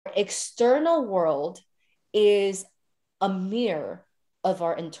external world is a mirror of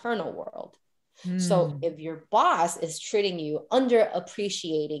our internal world. So if your boss is treating you,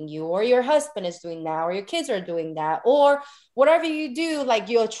 underappreciating you, or your husband is doing that, or your kids are doing that, or whatever you do, like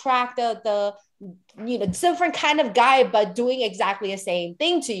you attract the different kind of guy, but doing exactly the same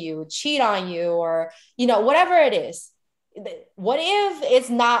thing to you, cheat on you, or, whatever it is. What if it's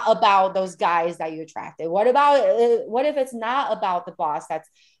not about those guys that you attracted? What if it's not about the boss? That's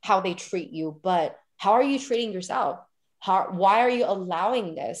how they treat you, but how are you treating yourself? Why are you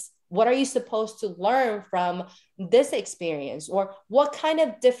allowing this? What are you supposed to learn from this experience? Or what kind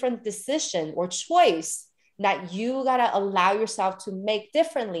of different decision or choice that you got to allow yourself to make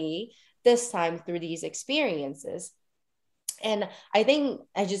differently this time through these experiences? And I think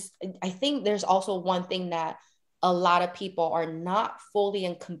there's also one thing that a lot of people are not fully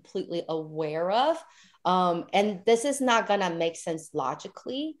and completely aware of. And this is not going to make sense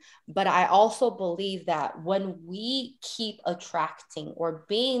logically, but I also believe that when we keep attracting or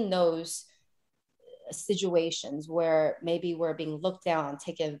being those situations where maybe we're being looked down,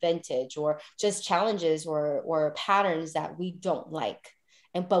 taken advantage, or just challenges or patterns that we don't like,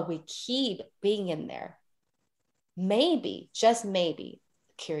 but we keep being in there, maybe, just maybe,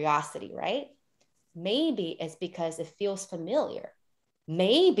 curiosity, right? Maybe it's because it feels familiar.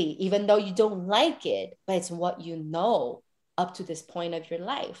 Maybe even though you don't like it, but it's what you know up to this point of your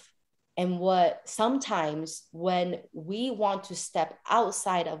life. And what sometimes when we want to step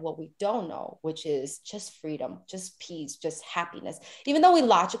outside of what we don't know, which is just freedom, just peace, just happiness, even though we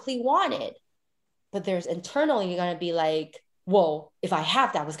logically want it, but there's internally, you're going to be like, whoa, if I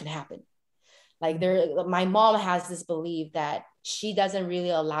have that, what's going to happen? Like my mom has this belief that she doesn't really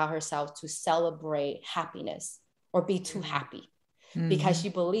allow herself to celebrate happiness or be too happy because she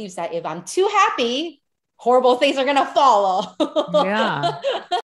believes that if I'm too happy, horrible things are going to follow. Yeah.